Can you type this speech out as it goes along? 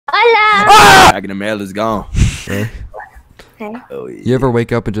Back in the mail is gone. Really? Hey. Oh, yeah. You ever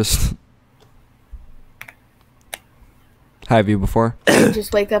wake up and just... Have you before?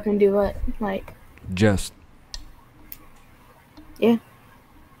 Just wake up and do what? Like, Just. yeah.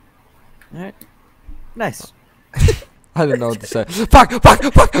 Alright. Nice. I didn't know what to say. Fuck!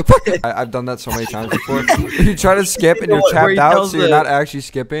 I've done that so many times before. You try to skip and you're Where he tapped out, tells so you're the- not actually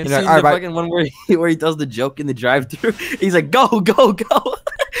skipping. You You're seen like, the "All right, fucking one where he does the joke in the drive-thru? He's like, go, go, go.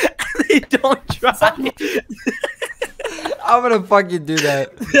 And they don't drive. I'm gonna fucking do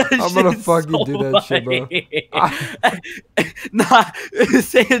that. I'm gonna shit's fucking so do that shit, bro. Nah,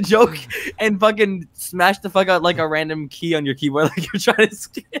 say a joke and fucking smash the fuck out like a random key on your keyboard, like you're trying to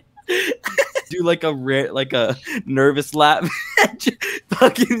skip. Do like a nervous lap.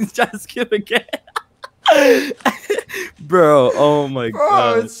 Fucking try to skip again. Bro, oh my Bro,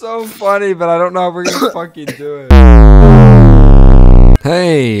 god. it's so funny, but I don't know how we're gonna fucking do it.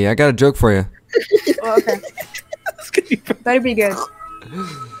 Hey, I got a joke for you. Oh, okay. Better be good.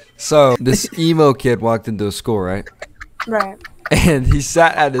 So, this emo kid walked into a school, right? Right. And he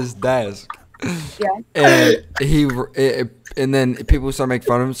sat at his desk. Yeah. And and then people started making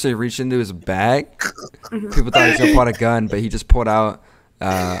fun of him, so he reached into his bag. People thought he was gonna pull out a gun, but he just pulled out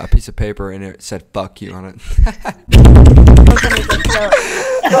a piece of paper and it said "fuck you" on it.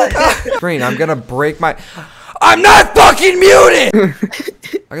 Green, I'm gonna break my. I'm not fucking muted.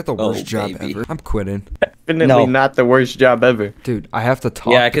 I got the worst job baby. ever. I'm quitting, Definitely No. not the worst job ever. dude. I have to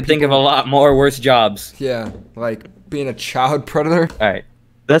talk. Yeah, I to could think of a people. lot more worse jobs. Yeah, like being a child predator. Alright.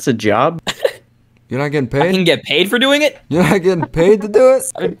 That's a job? You're not getting I paid. can get paid for doing it? You're not getting paid to do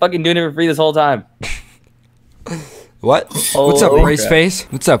it. I've been fucking doing it for free this whole time. What? What's up, Holy Brace crap. Face?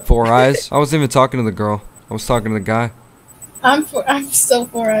 What's up, Four Eyes? I wasn't even talking to the girl. I was talking to the guy. I'm so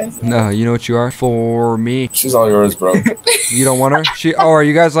 4 eyes. No, you know what you are? For me. She's all yours, bro. You don't want her? Oh, are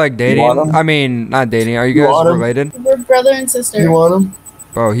you guys like dating? want him? I mean, not dating. Are you You guys want him? related? We're brother and sister. You want him?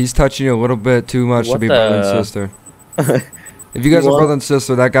 Bro, he's touching you a little bit too much to What be brother and the- sister. If you guys You are want- brother and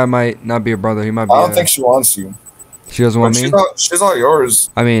sister, that guy might not be a brother. He might be. I don't think she wants you. She doesn't want me. She's all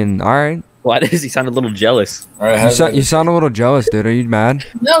yours. I mean, all right. Why does he sound a little jealous? All right, You sound a little jealous, dude. Are you mad?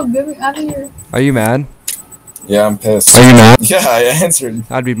 No, get me out of here. Are you mad? yeah, I'm pissed. Are you mad? Yeah, I answered.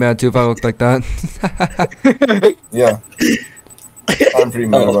 I'd be mad too if I looked like that. Yeah. I'm pretty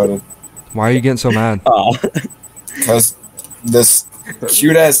mad about it. Why are you getting so mad? Oh. Because this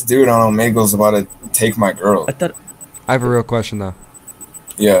cute ass dude on Omegle's about to take my girl. I thought I have a real question though.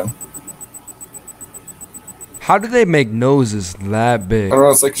 Yeah. How do they make noses that big? I don't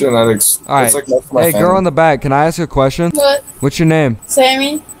know, it's like genetics. All right. It's like most of my Hey, girl family. in the back, can I ask you a question? What? What's your name?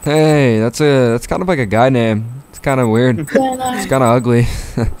 Sammy? Hey, that's kind of like a guy name. It's kind of weird. Then, It's kind of ugly.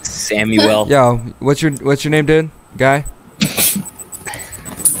 Samuel. Yo, what's your name, dude? Guy?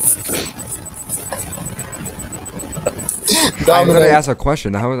 I'm gonna ask a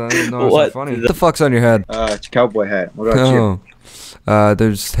question. How I didn't know it was What so funny. the- What the fuck's on your head? It's a cowboy hat. What about you? Oh,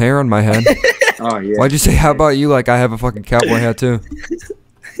 there's hair on my head. Oh, yeah. Why'd you say how about you? Like I have a fucking cowboy hat too.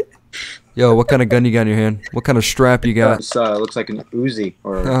 Yo, what kind of gun you got in your hand? What kind of strap you got? It looks like an Uzi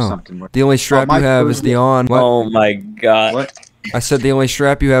or Oh. something. The only strap my you have is the on. What? Oh my god. What? I said the only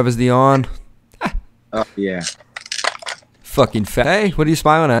strap you have is the on. Oh, yeah. Fucking fat. Hey, what are you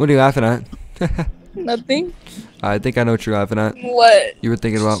smiling at? What are you laughing at? nothing. I think I know what you're laughing at. What? You were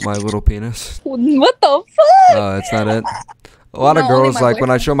thinking about my little penis. What the fuck? That's not it. A lot of No, only girls, my like, when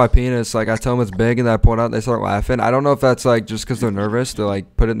I show my penis, like, I tell them it's big and then I pull it out, they start laughing. I don't know if that's, like, just because they're nervous to,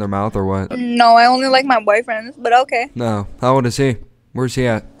 like, put it in their mouth or what. No, I only like my boyfriends, but okay. No. How old is he? Where's he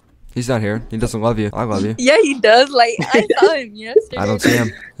at? He's not here. He doesn't love you. I love you. Yeah, he does. Like, I saw him yesterday. I don't see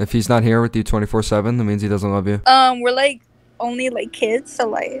him. If he's not here with you 24/7, that means he doesn't love you. We're like only like kids, so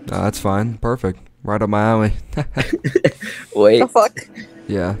like, That's fine. Perfect. Right up my alley. Wait. the fuck?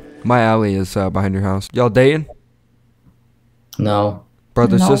 Yeah. My alley is behind your house. Y'all dating? No.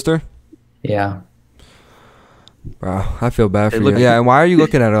 Brother, No. sister? Yeah. Bro, I feel bad Hey, for look- you. Yeah, and why are you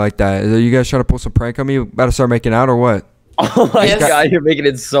looking at her like that? Are you guys trying to pull some prank on me? About to start making out or what? Oh my Yes. god, you're making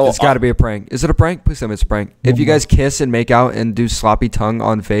it so It's got to be a prank. Is it a prank? Please tell me it's a prank. If you guys kiss and make out and do sloppy tongue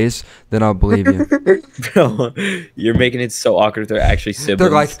on face, then I'll believe you. Bro, you're making it so awkward. They're actually siblings. They're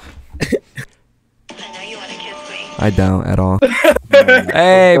like, I don't at all.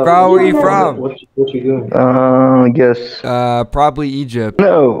 Hey, bro, where you from? What you doing? Guess. Probably Egypt.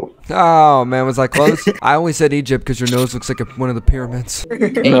 No. Oh man, was I close? I only said Egypt because your nose looks like one of the pyramids.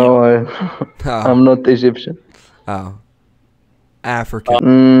 No, Oh, not Egyptian. oh. African.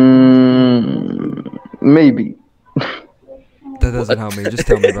 Maybe. That doesn't help me. Just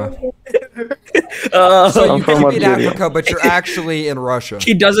tell me, bro. So you I'm from could be in Algeria. Africa, but you're actually in Russia.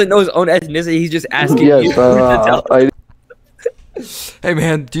 he doesn't know his own ethnicity. He's just asking Yes, you to tell. Hey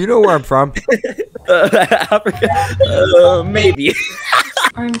man, do you know where I'm from? Africa. Maybe.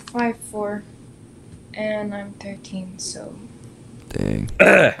 I'm 5'4", and I'm 13. So Dang.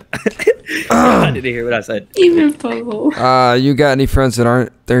 I didn't hear what I said. even Pogo. You got any friends that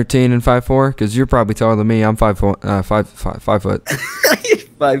aren't 13 and 5'4"? Because you're probably taller than me. I'm 5'4", 5 foot, 5 foot.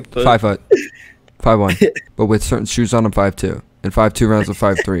 5 foot, 5'1". But with certain shoes on, I'm 5'2". And 5'2" rounds with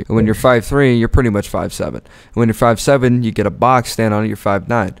 5'3". And when you're 5'3", you're pretty much 5'7". And when you're 5'7", you get a box stand on it, you're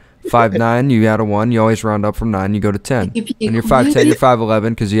 5'9". 5'9", you add a 1, you always round up from 9, you go to 10. When you're 5'10", you're 5'11",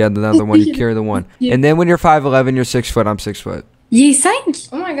 because you add another 1, you carry the 1. And then when you're 5'11", you're 6 foot, I'm 6 foot. Ye thank.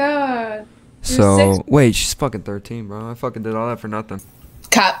 Oh my god. So, wait, she's fucking 13, bro. I fucking did all that for nothing.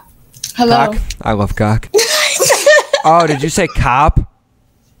 Cop. Hello. Cock? I love cock. Oh, did you say cop?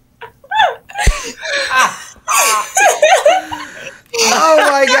 Oh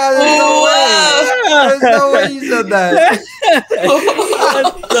my god, there's no way. There's no way you said that.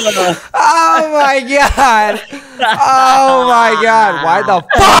 Oh my god. Oh my god. Why the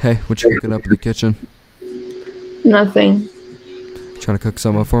fuck? Hey, what you cooking up in the kitchen? Nothing. Trying to cook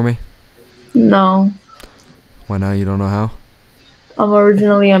some up for me? No. Why not? You don't know how? I'm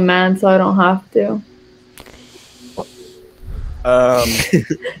originally a man, so I don't have to.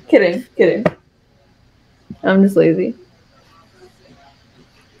 Kidding. I'm just lazy.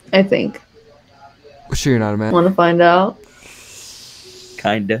 I think. Sure you're not a man? Want to find out?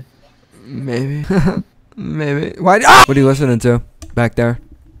 Kinda. Maybe. Maybe. Why? Ah! What are you listening to back there?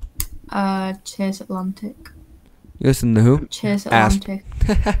 Chase Atlantic. You listen to who? Chase Ass. Atlantic.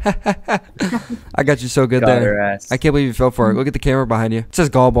 I got you so good Got there. her ass. I can't believe you fell for it. Look at the camera behind you. It says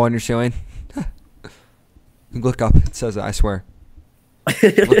Gullible on your ceiling. Look up. It says it, I swear.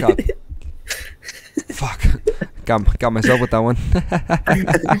 Look up. Fuck. Got myself with that one.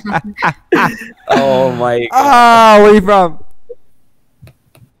 Oh my god. Oh, where you from?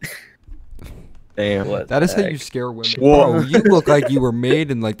 Damn. What That is the how you heck? scare women. Whoa. Bro, you look like you were made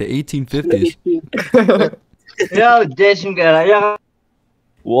in like the 1850s.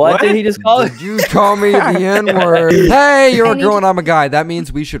 What did he just call it? Did you call me the N-word? Hey, you're a girl and I'm a guy. That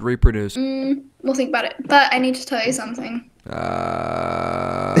means we should reproduce. We'll think about it. But I need to tell you something. Dude,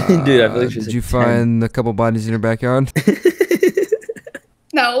 I feel like she's did you like 10. find a couple bodies in your backyard?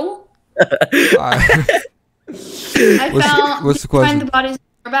 No. I- what's the question? Find the bodies in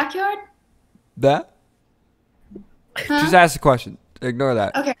your backyard? That? Huh? Just ask the question. Ignore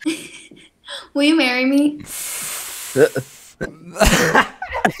that. Okay. Will you marry me? Come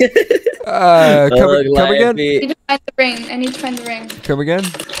again? I need to find the ring. I need to find the ring. Come again?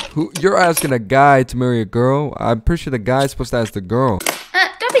 Who? You're asking a guy to marry a girl? I'm pretty sure the guy's supposed to ask the girl.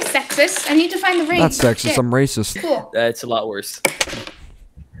 Don't be sexist. I need to find the ring. Not sexist. Shit. I'm racist. Cool. That's a lot worse.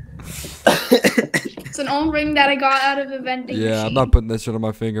 It's an old ring that I got out of a vending Yeah, machine. I'm not putting that shit on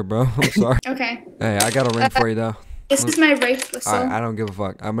my finger, bro. I'm sorry. Okay. Hey, I got a ring for you though. This is my race whistle. I don't give a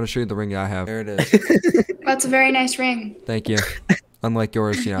fuck. I'm gonna show you the ring I have. There it is. That's a very nice ring. Thank you. Unlike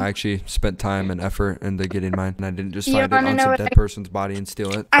yours, I actually spent time and effort into getting mine, and I didn't just You find it wanna on know some what dead I- person's body and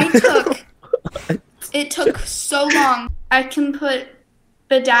steal it. It took so long. I can put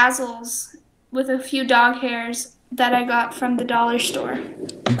bedazzles with a few dog hairs that I got from the dollar store.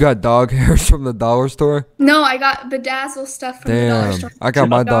 You got dog hairs from the dollar store? No, I got bedazzle stuff from the dollar Damn, store. I got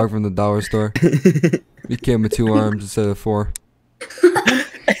my dog from the dollar store. He came with 2 arms instead of 4.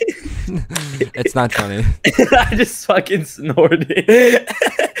 It's not funny. I just fucking snorted.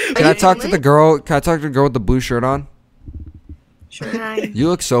 Can I talk to the girl? Can I talk to the girl with the blue shirt on? Sure. You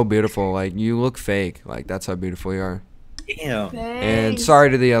look so beautiful. Like, you look fake. Like, that's how beautiful you are. Damn. And sorry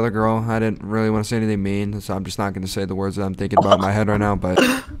to the other girl. I didn't really want to say anything mean, so I'm just not going to say the words that I'm thinking about in my head right now. But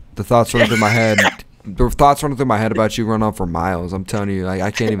the thoughts running through my head, about you run on for miles. I'm telling you, like, I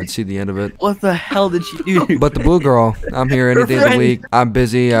can't even see the end of it. What the hell did she do? But the blue girl, I'm here any day of the week. I'm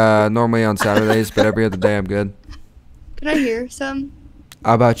busy normally on Saturdays, but every other day I'm good. Can I hear some?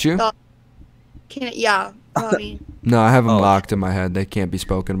 How about you? Yeah, about me. No, I have them locked in my head. They can't be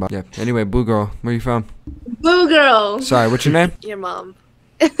spoken about. Yeah. Anyway, blue girl, where you from? Blue girl. Sorry, what's your name? Your mom.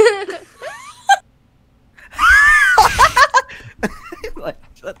 Like,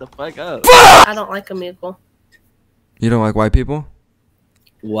 shut the fuck up. I don't like Amigo. You don't like white people?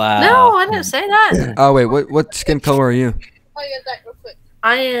 Wow. No, I didn't say that. Oh wait, what skin color are you?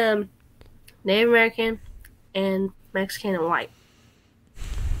 I am Native American and Mexican and white.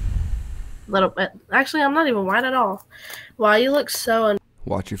 Little bit. Actually, I'm not even white at all. Wow, you look so.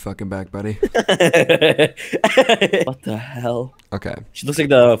 Watch your fucking back, buddy. What the hell? Okay. She looks like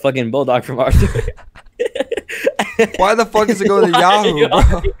the fucking bulldog from Arthur. Why the fuck is it going to Yahoo, bro?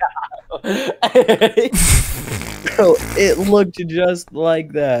 Bro, it looked just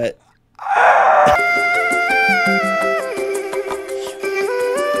like that.